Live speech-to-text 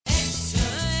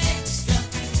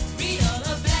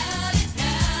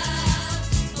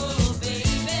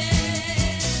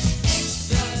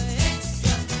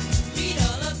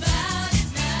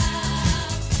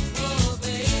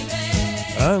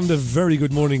And a very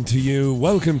good morning to you.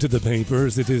 Welcome to the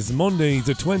papers. It is Monday,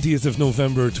 the 20th of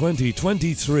November,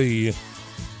 2023.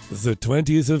 The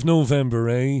 20th of November,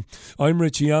 eh? I'm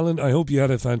Richie Allen. I hope you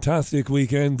had a fantastic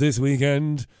weekend this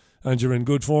weekend and you're in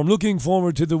good form. Looking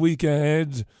forward to the week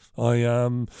ahead. I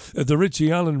am. The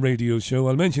Richie Allen radio show,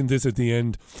 I'll mention this at the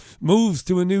end, moves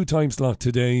to a new time slot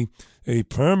today. A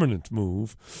permanent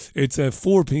move. It's at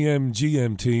 4 p.m.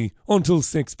 GMT until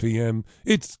 6 p.m.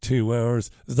 It's 2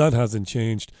 hours. That hasn't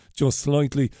changed, just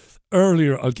slightly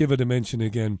earlier. I'll give it a mention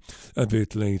again a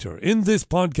bit later. In this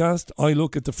podcast, I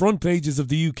look at the front pages of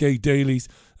the UK dailies,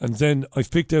 and then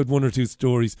I've picked out one or two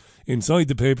stories inside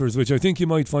the papers which I think you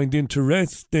might find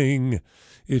interesting.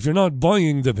 If you're not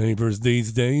buying the papers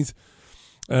these days,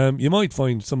 you might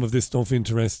find some of this stuff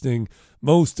interesting.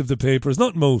 Most of the papers,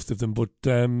 not most of them, but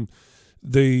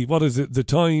the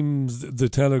Times, the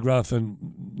Telegraph, and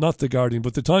not the Guardian,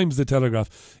 but the Times, the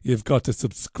Telegraph, you've got to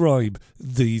subscribe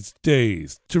these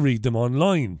days to read them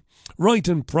online. Right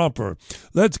and proper.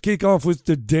 Let's kick off with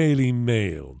the Daily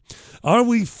Mail. Are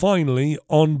we finally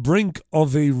on brink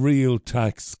of a real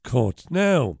tax cut?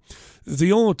 Now,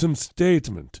 the autumn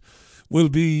statement will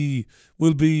be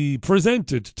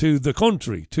presented to the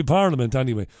country, to Parliament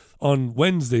anyway, on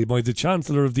Wednesday by the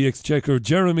Chancellor of the Exchequer,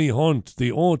 Jeremy Hunt, the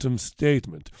autumn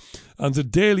statement. And the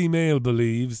Daily Mail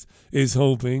is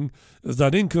hoping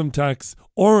that income tax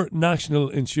or national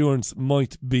insurance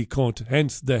might be cut.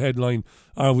 Hence the headline,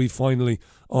 are we finally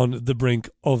on the brink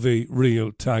of a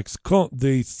real tax cut?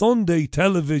 The Sunday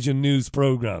television news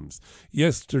programmes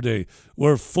yesterday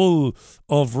were full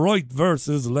of right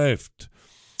versus left.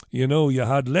 You know, you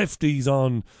had lefties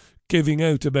on giving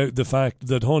out about the fact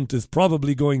that Hunt is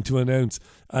probably going to announce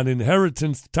an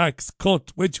inheritance tax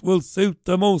cut which will suit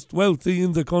the most wealthy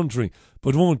in the country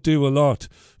but won't do a lot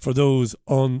for those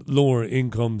on lower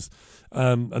incomes.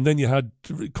 And then you had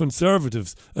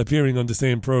Conservatives appearing on the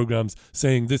same programmes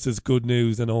saying this is good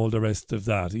news and all the rest of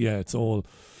that. Yeah, it's all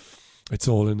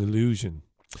an illusion.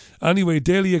 Anyway,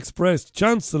 Daily Express,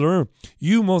 Chancellor,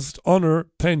 you must honour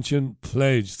pension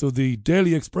pledge. So the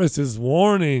Daily Express is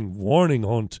warning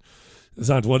Hunt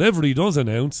that whatever he does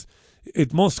announce,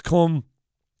 it must come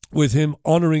with him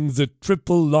honouring the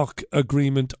triple lock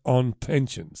agreement on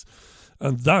pensions.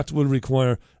 And that will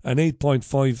require an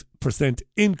 8.5%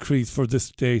 increase for the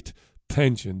state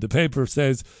pension. The paper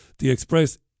says the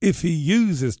Express, if he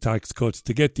uses tax cuts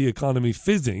to get the economy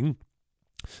fizzing,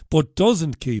 but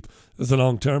doesn't keep the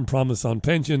long-term promise on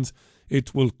pensions,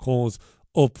 it will cause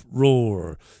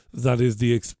uproar. That is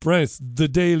the Express. The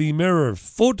Daily Mirror,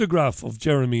 photograph of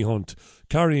Jeremy Hunt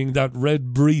carrying that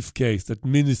red briefcase, that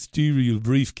ministerial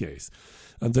briefcase.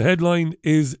 And the headline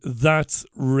is, That's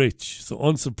Rich. So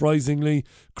unsurprisingly,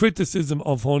 criticism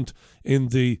of Hunt in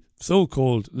the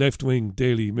so-called left-wing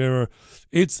Daily Mirror.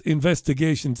 Its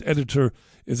investigations editor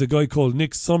is a guy called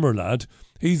Nick Summerlad.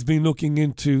 He's been looking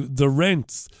into the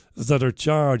rents that are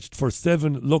charged for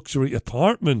 7 luxury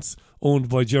apartments owned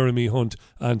by Jeremy Hunt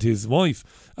and his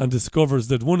wife, and discovers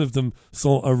that one of them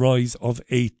saw a rise of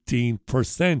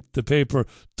 18%. The paper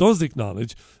does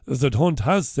acknowledge that Hunt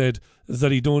has said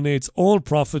that he donates all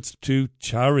profits to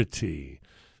charity.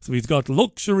 So he's got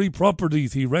luxury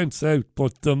properties he rents out,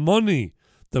 but the money,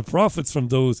 the profits from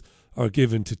those are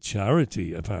given to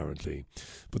charity, apparently.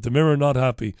 But the Mirror not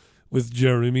happy with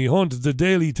Jeremy Hunt. The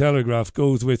Daily Telegraph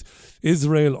goes with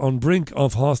Israel on brink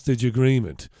of hostage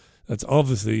agreement. That's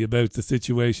obviously about the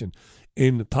situation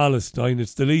in Palestine.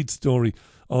 It's the lead story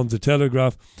on the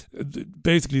Telegraph.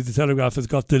 Basically, the Telegraph has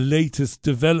got the latest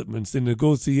developments in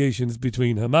negotiations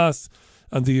between Hamas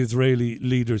and the Israeli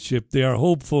leadership. They are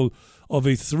hopeful of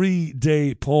a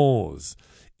 3-day pause,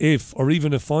 or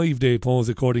even a 5-day pause,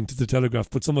 according to the Telegraph.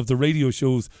 But some of the radio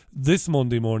shows this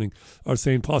Monday morning are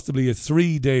saying possibly a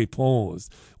 3-day pause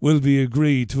will be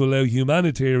agreed to allow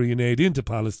humanitarian aid into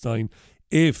Palestine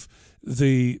if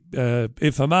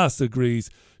Hamas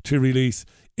agrees to release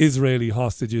Israeli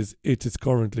hostages it is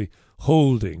currently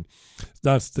holding.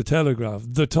 That's the Telegraph.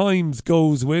 The Times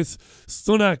goes with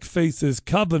Sunak faces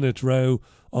cabinet row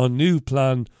on new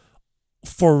plan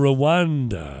for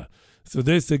Rwanda. So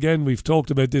this, again, we've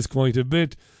talked about this quite a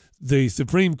bit. The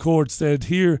Supreme Court said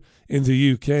here in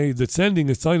the UK that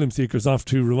sending asylum seekers off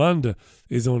to Rwanda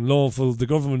is unlawful. The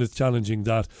government is challenging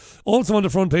that. Also on the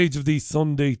front page of the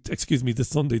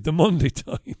Monday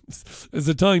Times, as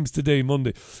the Times today,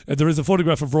 Monday, there is a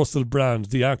photograph of Russell Brand,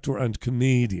 the actor and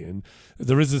comedian.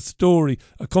 There is a story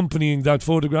accompanying that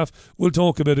photograph. We'll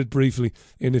talk about it briefly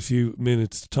in a few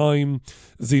minutes' time.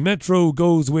 The Metro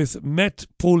goes with Met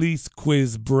Police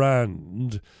Quiz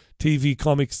Brand. TV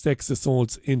comic sex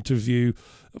assaults interview.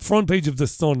 Front page of The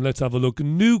Sun, let's have a look.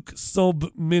 Nuke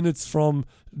sub minutes from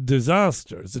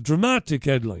disaster. It's a dramatic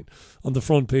headline on the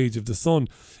front page of The Sun.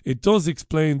 It does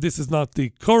explain this is not the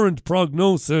current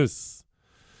prognosis.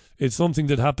 It's something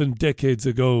that happened decades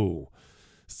ago.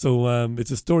 So it's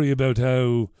a story about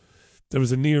how there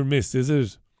was a near miss, is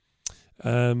it?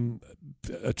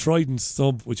 A Trident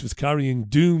sub, which was carrying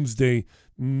doomsday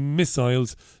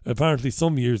missiles, apparently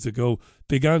some years ago,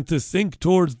 began to sink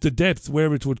towards the depths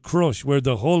where it would crush, where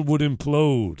the hull would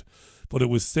implode. But it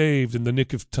was saved in the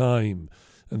nick of time.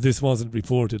 And this wasn't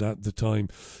reported at the time.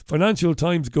 Financial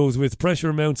Times goes with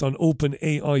pressure mounts on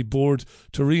OpenAI board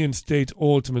to reinstate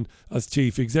Altman as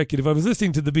chief executive. I was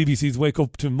listening to the BBC's Wake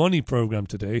Up to Money programme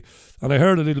today, and I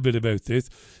heard a little bit about this.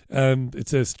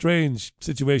 It's a strange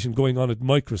situation going on at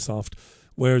Microsoft,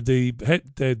 where the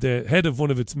head of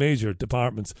one of its major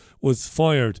departments was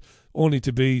fired, only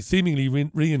to be seemingly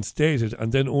reinstated,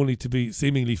 and then only to be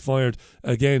seemingly fired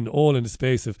again, all in the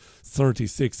space of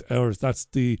 36 hours. That's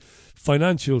the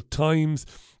Financial Times.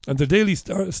 And the Daily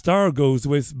Star goes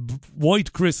with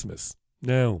White Christmas.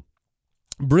 Now,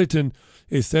 Britain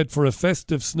is set for a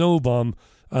festive snow bomb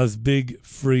as big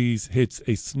freeze hits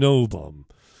a snow bomb.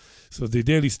 So the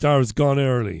Daily Star has gone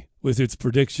early with its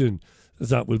prediction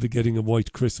that we'll be getting a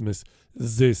white Christmas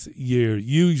this year.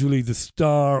 Usually the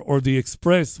Star or the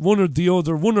Express, one or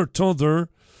t'other,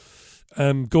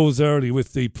 goes early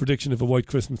with the prediction of a white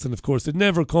Christmas, and of course it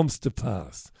never comes to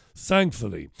pass.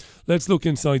 Thankfully. Let's look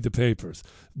inside the papers.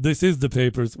 This is the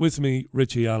papers with me,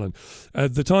 Richie Allen.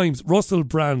 The Times, Russell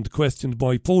Brand questioned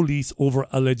by police over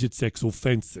alleged sex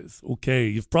offences. Okay,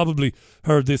 you've probably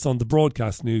heard this on the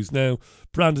broadcast news now.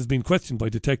 Brand has been questioned by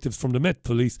detectives from the Met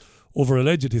Police over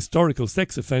alleged historical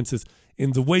sex offences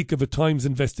in the wake of a Times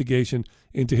investigation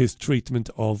into his treatment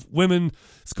of women.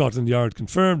 Scotland Yard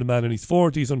confirmed a man in his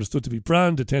 40s, understood to be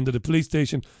Brand, attended a police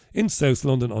station in South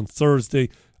London on Thursday,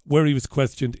 where he was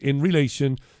questioned in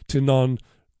relation to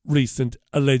non-recent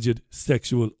alleged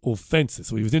sexual offences.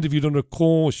 So he was interviewed under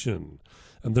caution.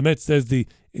 And the Met says the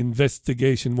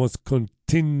investigation was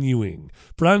continuing.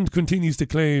 Brand continues to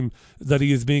claim that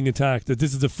he is being attacked, that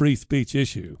this is a free speech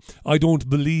issue. I don't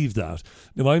believe that.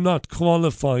 Now, I'm not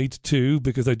qualified to,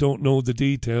 because I don't know the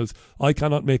details. I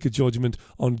cannot make a judgment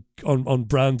on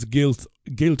Brand's guilt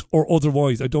or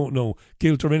otherwise. I don't know.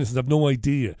 Guilt or innocence, I have no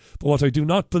idea. But what I do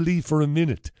not believe for a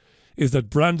minute is that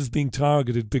Brand is being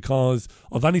targeted because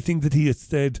of anything that he has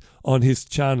said on his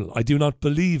channel. I do not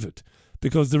believe it,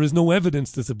 because there is no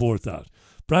evidence to support that.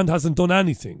 Brand hasn't done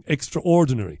anything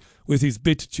extraordinary with his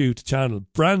BitChute channel.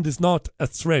 Brand is not a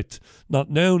threat, not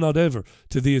now, not ever,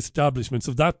 to the establishment.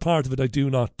 So that part of it I do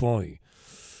not buy.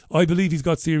 I believe he's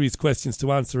got serious questions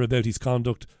to answer about his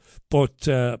conduct, but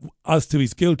as to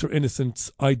his guilt or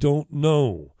innocence, I don't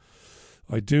know.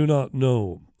 I do not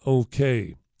know.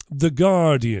 Okay. The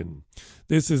Guardian.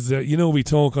 This is, we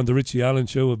talk on the Richie Allen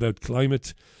show about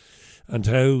climate and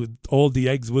how all the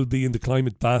eggs will be in the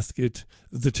climate basket.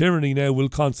 The tyranny now will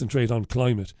concentrate on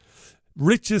climate.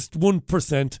 Richest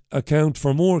 1% account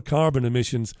for more carbon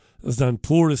emissions than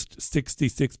poorest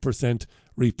 66%,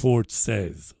 report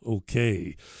says.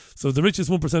 Okay. So the richest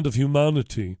 1% of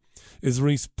humanity is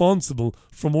responsible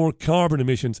for more carbon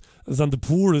emissions than the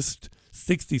poorest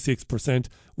 66%,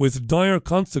 with dire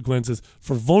consequences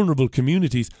for vulnerable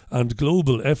communities and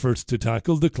global efforts to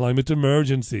tackle the climate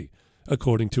emergency,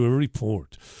 according to a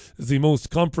report. The most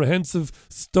comprehensive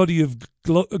study of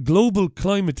global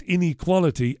climate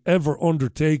inequality ever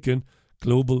undertaken.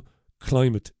 Global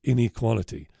climate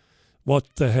inequality.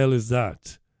 What the hell is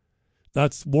that?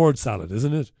 That's word salad,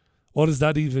 isn't it? What does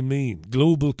that even mean?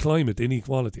 Global climate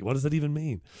inequality. What does that even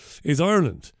mean? Is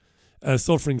Ireland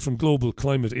suffering from global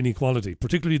climate inequality,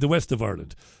 particularly the west of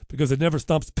Ireland, because it never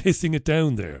stops pissing it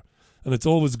down there, and it's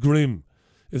always grim?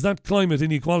 Is that climate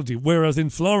inequality? Whereas in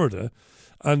Florida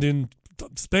and in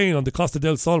Spain, on the Costa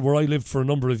del Sol, where I lived for a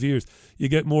number of years, you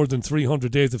get more than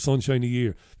 300 days of sunshine a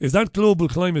year. Is that global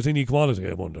climate inequality,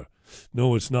 I wonder?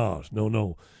 No, it's not.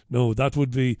 No, that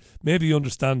would be maybe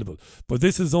understandable. But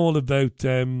this is all about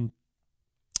an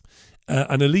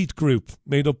elite group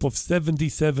made up of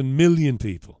 77 million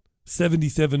people.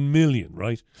 77 million,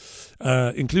 right?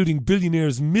 Including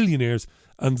billionaires, millionaires,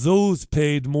 and those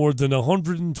paid more than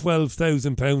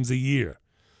 £112,000 a year.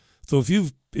 So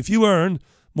if you earn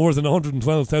more than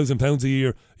 £112,000 a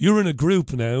year, you're in a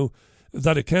group now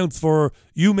that accounts for,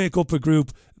 you make up a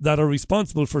group that are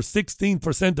responsible for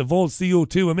 16% of all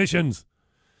CO2 emissions.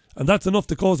 And that's enough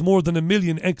to cause more than 1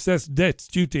 million excess deaths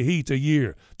due to heat a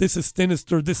year. This is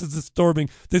sinister, this is disturbing,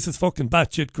 this is fucking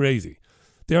batshit crazy.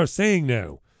 They are saying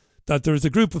now that there is a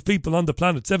group of people on the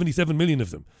planet, 77 million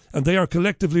of them, and they are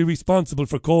collectively responsible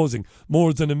for causing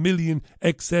more than 1 million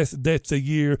excess deaths a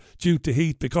year due to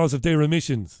heat because of their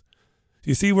emissions.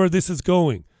 You see where this is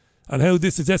going and how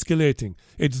this is escalating.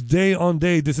 It's day on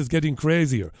day this is getting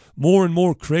crazier. More and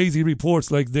more crazy reports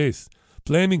like this,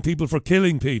 blaming people for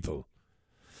killing people.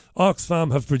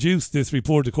 Oxfam have produced this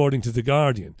report according to The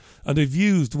Guardian, and they've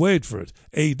used, wait for it,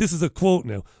 this is a quote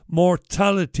now,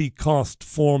 mortality cost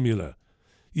formula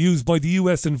used by the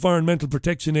US Environmental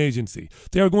Protection Agency.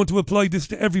 They are going to apply this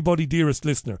to everybody, dearest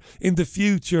listener, in the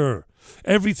future.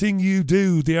 Everything you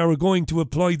do, they are going to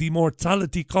apply the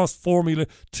mortality cost formula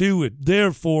to it.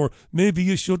 Therefore, maybe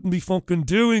you shouldn't be fucking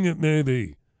doing it,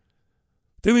 maybe.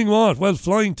 Doing what? Well,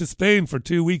 flying to Spain for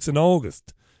 2 weeks in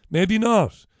August. Maybe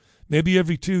not. Maybe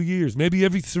every 2 years. Maybe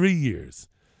every 3 years.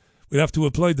 We'd have to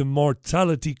apply the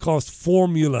mortality cost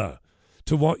formula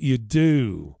to what you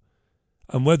do.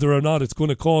 And whether or not it's going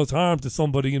to cause harm to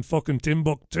somebody in fucking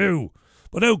Timbuktu.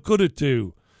 But how could it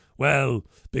do? Well,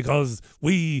 because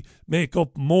we make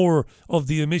up more of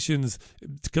the emissions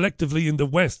collectively in the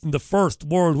West, in the first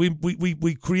world.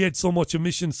 We create so much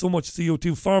emissions, so much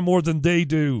CO2, far more than they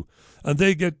do. And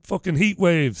they get fucking heat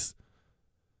waves.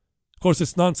 Of course,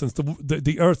 it's nonsense.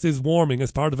 The Earth is warming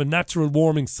as part of a natural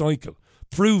warming cycle,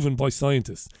 proven by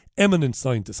scientists, eminent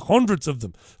scientists. Hundreds of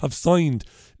them have signed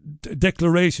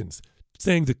declarations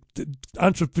saying that the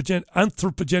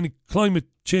anthropogenic climate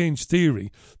change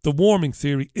theory, the warming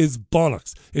theory, is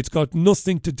bollocks. It's got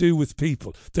nothing to do with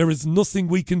people. There is nothing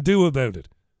we can do about it.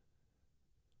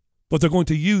 But they're going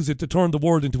to use it to turn the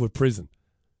world into a prison.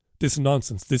 This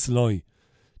nonsense, this lie.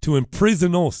 To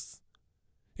imprison us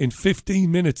in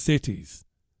 15-minute cities,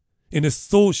 in a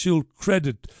social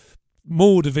credit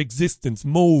mode of existence,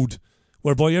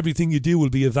 whereby everything you do will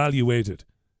be evaluated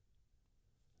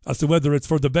as to whether it's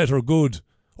for the better good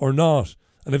or not.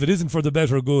 And if it isn't for the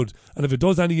better good, and if it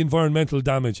does any environmental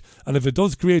damage, and if it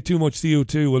does create too much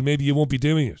CO2, well, maybe you won't be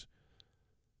doing it.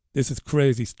 This is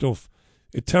crazy stuff.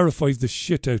 It terrifies the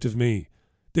shit out of me.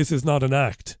 This is not an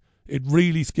act. It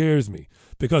really scares me.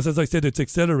 Because, as I said, it's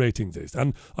accelerating this.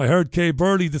 And I heard Kay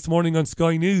Burley this morning on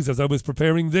Sky News as I was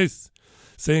preparing this,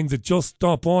 saying that Just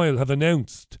Stop Oil have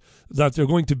announced that they're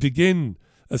going to begin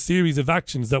a series of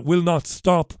actions that will not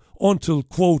stop until,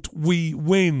 quote, we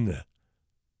win.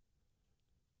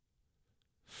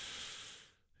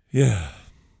 Yeah.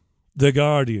 The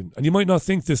Guardian. And you might not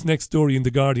think this next story in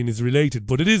The Guardian is related,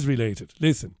 but it is related.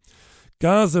 Listen.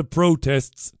 Gaza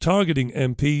protests targeting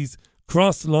MPs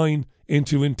cross line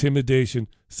into intimidation,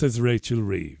 says Rachel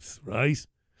Reeves, right?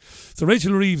 So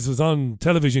Rachel Reeves was on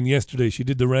television yesterday. She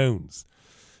did the rounds.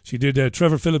 She did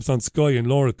Trevor Phillips on Sky and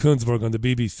Laura Kuenssberg on the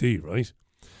BBC, right?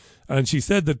 And she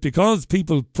said that because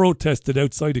people protested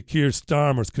outside of Keir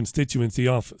Starmer's constituency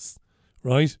office,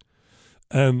 right,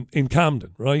 in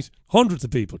Camden, right, hundreds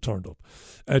of people turned up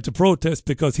to protest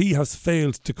because he has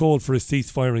failed to call for a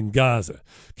ceasefire in Gaza.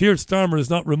 Keir Starmer is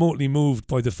not remotely moved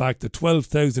by the fact that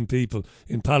 12,000 people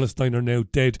in Palestine are now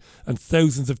dead and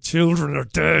thousands of children are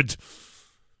dead.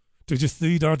 Did you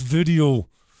see that video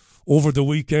over the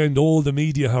weekend? All the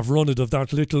media have run it, of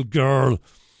that little girl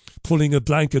pulling a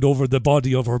blanket over the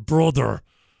body of her brother.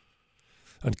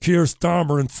 And Keir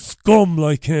Starmer and scum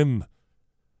like him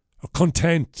are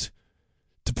content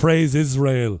to praise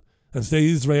Israel and say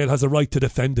Israel has a right to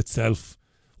defend itself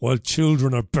while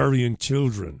children are burying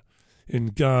children in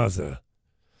Gaza.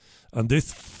 And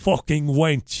this fucking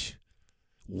wench,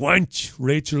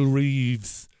 Rachel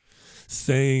Reeves,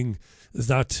 saying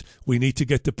that we need to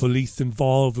get the police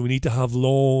involved, we need to have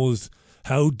laws.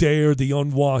 How dare the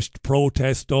unwashed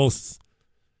protest us?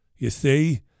 You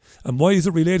see? And why is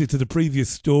it related to the previous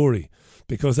story?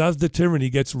 Because as the tyranny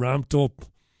gets ramped up,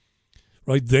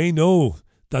 right, they know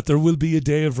that there will be a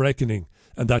day of reckoning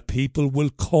and that people will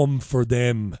come for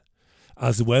them.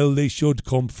 As well they should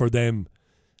come for them.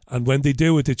 And when they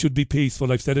do it, it should be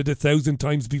peaceful. I've said it 1,000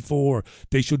 times before.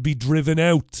 They should be driven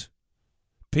out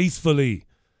peacefully.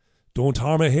 Don't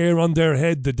harm a hair on their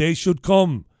head. The day should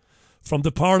come from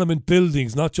the Parliament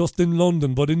buildings, not just in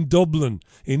London, but in Dublin,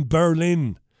 in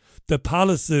Berlin, the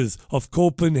palaces of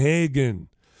Copenhagen,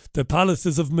 the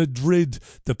palaces of Madrid,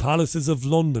 the palaces of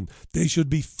London. They should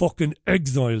be fucking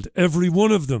exiled, every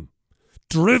one of them,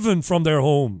 driven from their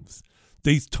homes.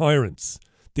 These tyrants,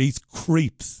 these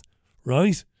creeps,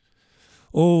 right?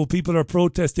 Oh, people are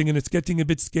protesting and it's getting a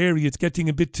bit scary. It's getting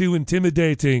a bit too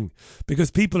intimidating because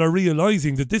people are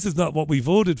realising that this is not what we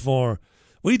voted for.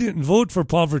 We didn't vote for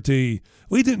poverty.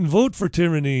 We didn't vote for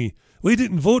tyranny. We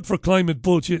didn't vote for climate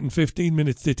bullshit in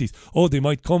 15-minute cities. Oh, they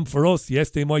might come for us.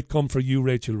 Yes, they might come for you,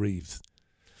 Rachel Reeves.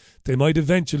 They might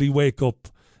eventually wake up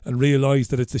and realise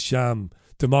that it's a sham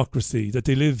democracy, that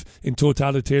they live in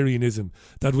totalitarianism,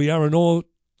 that we are an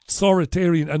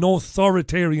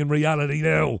authoritarian reality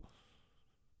now,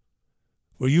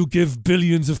 where you give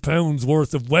billions of pounds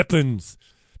worth of weapons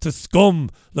to scum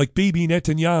like Bibi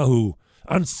Netanyahu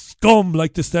and scum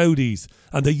like the Saudis,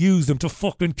 and they use them to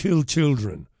fucking kill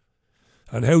children.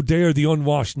 And how dare the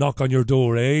unwashed knock on your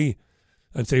door, eh?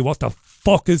 And say, what the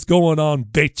fuck is going on,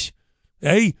 bitch?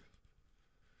 Eh?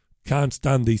 Can't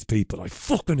stand these people. I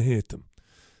fucking hate them.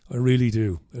 I really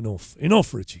do. Enough.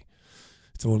 Enough, Richie.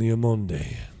 It's only a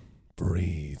Monday.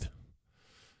 Breathe.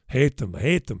 Hate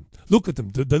them. Look at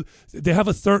them. They have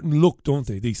a certain look, don't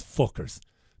they? These fuckers.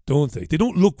 Don't they? They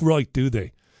don't look right, do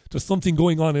they? There's something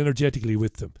going on energetically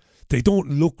with them. They don't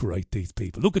look right, these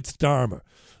people. Look at Starmer.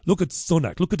 Look at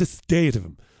Sunak. Look at the state of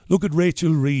him. Look at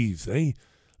Rachel Reeves, eh?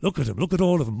 Look at him. Look at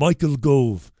all of them. Michael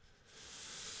Gove.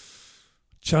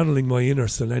 Channeling my inner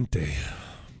Salente.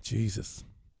 Jesus.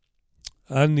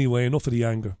 Anyway, enough of the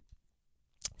anger.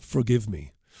 Forgive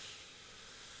me.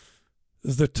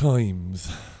 The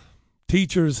Times.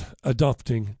 Teachers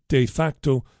adopting de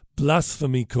facto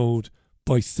blasphemy code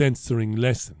by censoring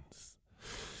lessons.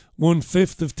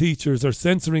 1/5 of teachers are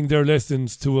censoring their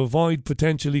lessons to avoid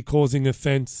potentially causing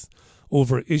offence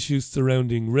over issues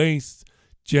surrounding race,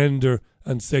 gender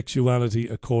and sexuality,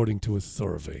 according to a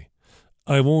survey.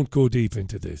 I won't go deep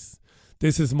into this.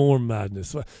 This is more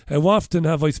madness. How often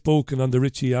have I spoken on the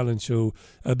Richie Allen Show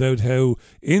about how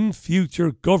in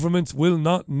future governments will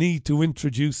not need to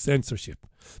introduce censorship?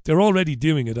 They're already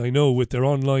doing it, I know, with their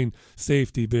online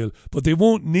safety bill, but they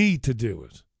won't need to do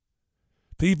it.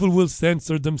 People will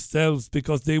censor themselves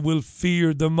because they will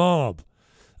fear the mob.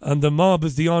 And the mob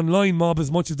is the online mob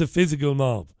as much as the physical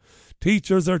mob.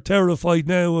 Teachers are terrified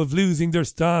now of losing their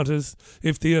status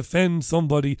if they offend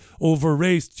somebody over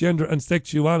race, gender and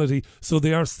sexuality, so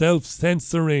they are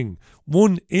self-censoring.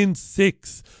 1 in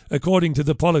 6, according to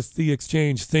the Policy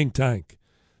Exchange think tank.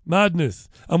 Madness.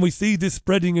 And we see this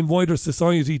spreading in wider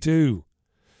society too.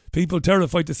 People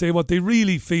terrified to say what they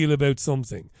really feel about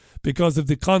something because of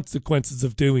the consequences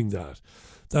of doing that.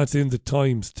 That's in the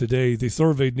Times today. They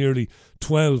surveyed nearly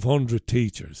 1,200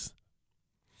 teachers.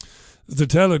 The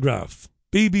Telegraph.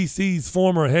 BBC's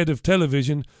former head of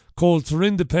television called for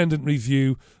independent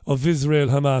review of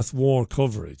Israel-Hamas war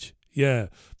coverage. Yeah,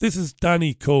 this is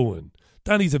Danny Cohen.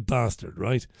 Danny's a bastard,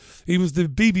 right? He was the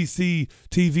BBC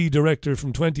TV director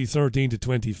from 2013 to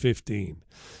 2015.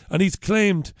 And he's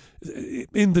claimed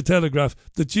in the Telegraph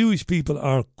that Jewish people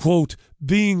are, quote,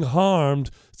 being harmed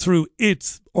through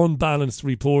its unbalanced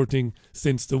reporting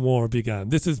since the war began.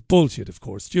 This is bullshit, of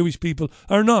course. Jewish people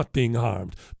are not being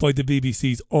harmed by the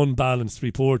BBC's unbalanced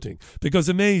reporting because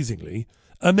amazingly,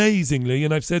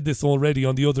 and I've said this already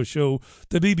on the other show,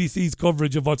 the BBC's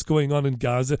coverage of what's going on in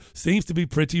Gaza seems to be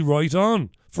pretty right on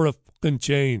for a fucking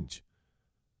change.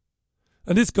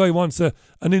 And this guy wants an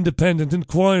independent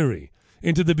inquiry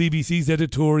into the BBC's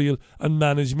editorial and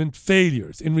management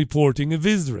failures in reporting of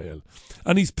Israel.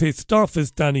 And he's pissed off as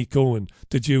Danny Cohen,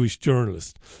 the Jewish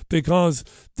journalist, because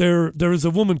there is a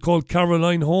woman called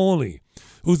Caroline Hawley,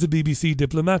 who's a BBC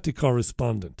diplomatic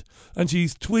correspondent, and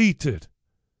she's tweeted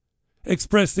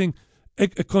expressing a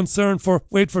concern for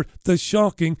the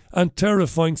shocking and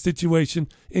terrifying situation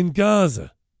in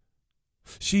Gaza.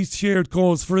 She's shared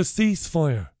calls for a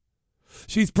ceasefire.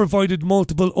 She's provided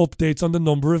multiple updates on the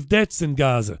number of deaths in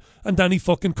Gaza, and Danny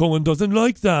fucking Cohen doesn't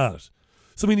like that.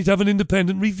 So we need to have an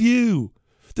independent review.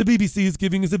 The BBC is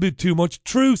giving us a bit too much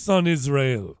truce on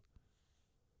Israel.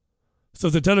 So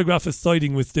the Telegraph is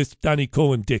siding with this Danny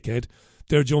Cohen dickhead.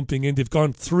 They're jumping in. They've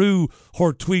gone through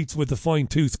her tweets with a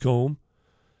fine-tooth comb,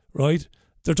 right?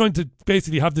 They're trying to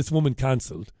basically have this woman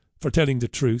cancelled for telling the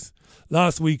truth.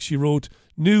 Last week she wrote,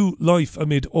 "New life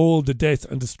amid all the death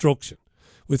and destruction.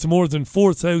 With more than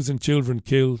 4,000 children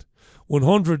killed,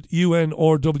 100 UN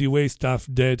RWA staff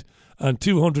dead, and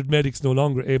 200 medics no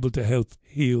longer able to help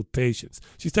heal patients."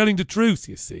 She's telling the truth,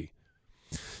 you see.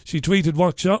 She tweeted,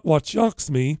 what shocks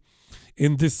me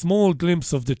in this small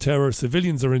glimpse of the terror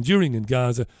civilians are enduring in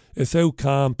Gaza is how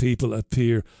calm people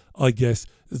appear. I guess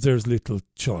there's little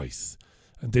choice.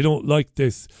 And they don't like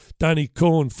this. Danny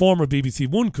Cohen, former BBC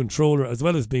One controller, as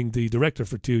well as being the director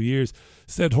for 2 years,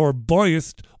 said her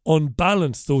biased,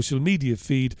 unbalanced social media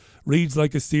feed reads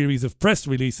like a series of press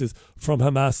releases from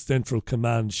Hamas Central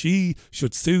Command. She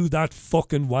should sue that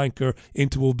fucking wanker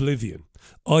into oblivion.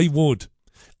 I would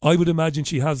imagine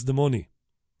she has the money.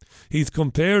 He's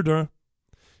compared her.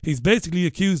 He's basically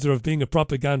accused her of being a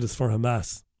propagandist for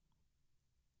Hamas.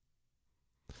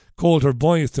 Called her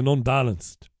biased and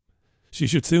unbalanced. She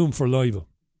should sue him for libel.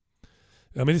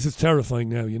 I mean, this is terrifying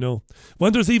now, you know.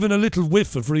 When there's even a little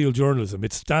whiff of real journalism,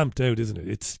 it's stamped out, isn't it?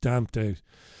 It's stamped out.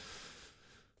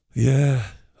 Yeah.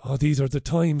 Oh, these are the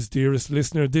times, dearest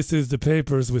listener. This is The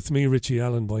Papers with me, Richie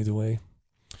Allen, by the way.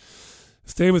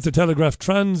 Stay with the Telegraph.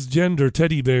 Transgender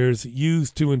teddy bears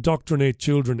used to indoctrinate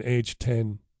children aged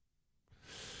 10.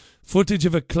 Footage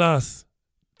of a class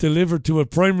delivered to a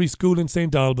primary school in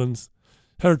St Albans,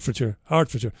 Hertfordshire,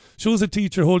 shows a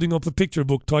teacher holding up a picture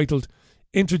book titled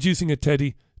Introducing a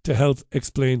Teddy to Help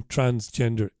Explain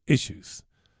Transgender Issues.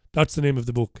 That's the name of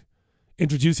the book.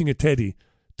 Introducing a Teddy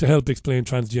to Help Explain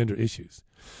Transgender Issues.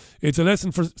 It's a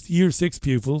lesson for Year 6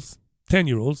 pupils,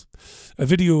 10-year-olds, a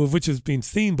video of which has been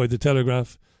seen by the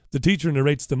Telegraph. The teacher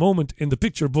narrates the moment in the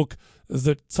picture book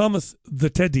that Thomas the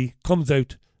Teddy comes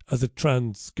out as a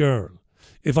trans girl.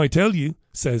 If I tell you,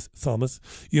 says Thomas,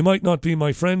 you might not be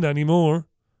my friend anymore,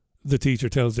 the teacher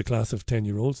tells the class of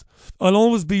 10-year-olds. I'll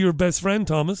always be your best friend,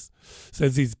 Thomas,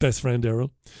 says his best friend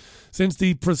Errol. Since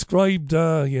the prescribed,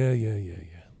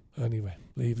 Anyway,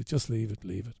 leave it, just leave it.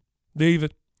 Leave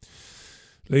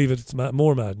it, it's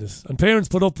more madness. And parents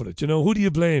put up with it, you know. Who do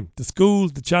you blame? The school,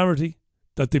 the charity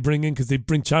that they bring in, because they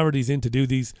bring charities in to do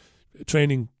these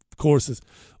training courses,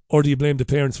 or do you blame the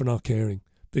parents for not caring?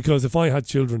 Because if I had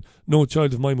children, no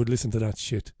child of mine would listen to that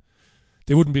shit.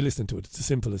 They wouldn't be listening to it. It's as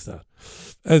simple as that.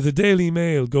 The Daily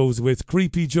Mail goes with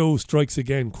Creepy Joe strikes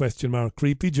again, ?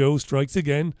 Creepy Joe strikes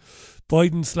again.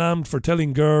 Biden slammed for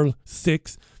telling girl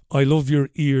 6, I love your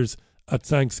ears at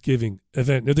Thanksgiving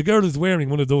event. Now the girl is wearing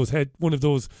one of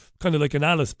those kind of like an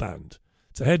Alice band.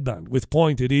 It's a headband with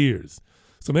pointed ears.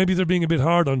 So maybe they're being a bit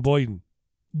hard on Biden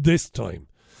this time.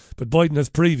 But Biden has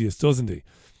previous, doesn't he?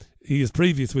 He is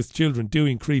previous with children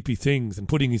doing creepy things and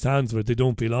putting his hands where they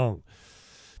don't belong.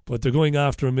 But they're going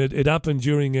after him. It happened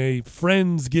during a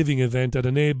Friendsgiving event at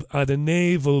a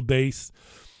naval base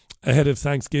ahead of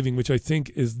Thanksgiving, which I think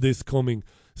is this coming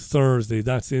Thursday.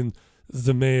 That's in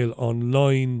the Mail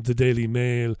online, the Daily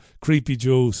Mail. Creepy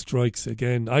Joe strikes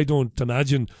again. I don't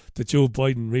imagine that Joe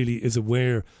Biden really is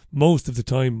aware most of the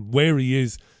time where he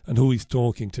is and who he's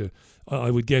talking to.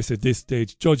 I would guess at this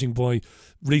stage, judging by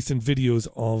recent videos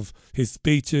of his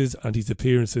speeches and his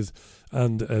appearances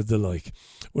and the like.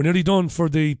 We're nearly done for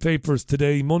the papers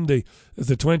today. Monday is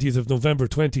the 20th of November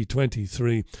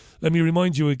 2023. Let me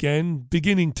remind you again,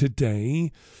 beginning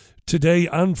today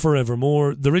and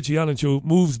forevermore, the Richie Allen Show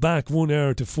moves back 1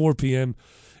 hour to 4 p.m.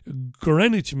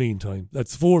 Greenwich Mean Time.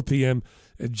 That's 4 p.m.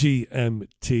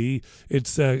 GMT.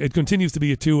 It continues to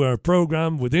be a 2-hour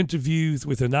programme with interviews,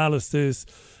 with analysis,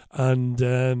 and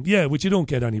which you don't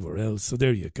get anywhere else. So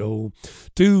there you go.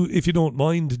 Do, if you don't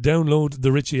mind, download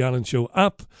the Richie Allen Show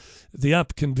app. The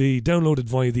app can be downloaded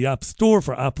via the App Store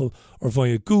for Apple or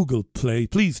via Google Play.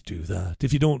 Please do that.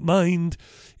 If you don't mind,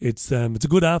 it's a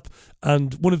good app.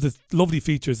 And one of the lovely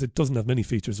features, it doesn't have many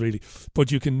features really, but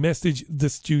you can message the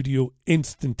studio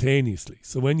instantaneously.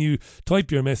 So when you type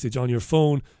your message on your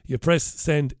phone, you press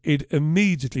send, it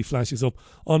immediately flashes up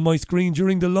on my screen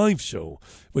during the live show,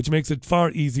 which makes it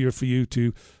far easier for you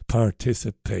to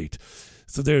participate.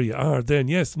 So there you are then.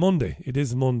 Yes, Monday. It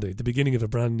is Monday, the beginning of a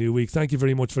brand new week. Thank you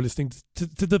very much for listening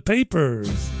to the papers.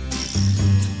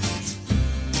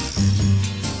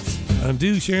 And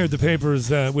do share the papers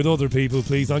with other people,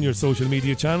 please, on your social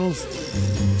media channels.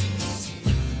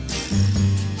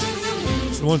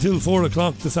 So until 4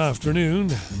 o'clock this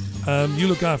afternoon, you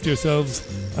look after yourselves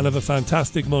and have a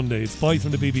fantastic Monday. It's bye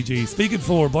from the BBG. Speak at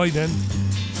 4. Bye then.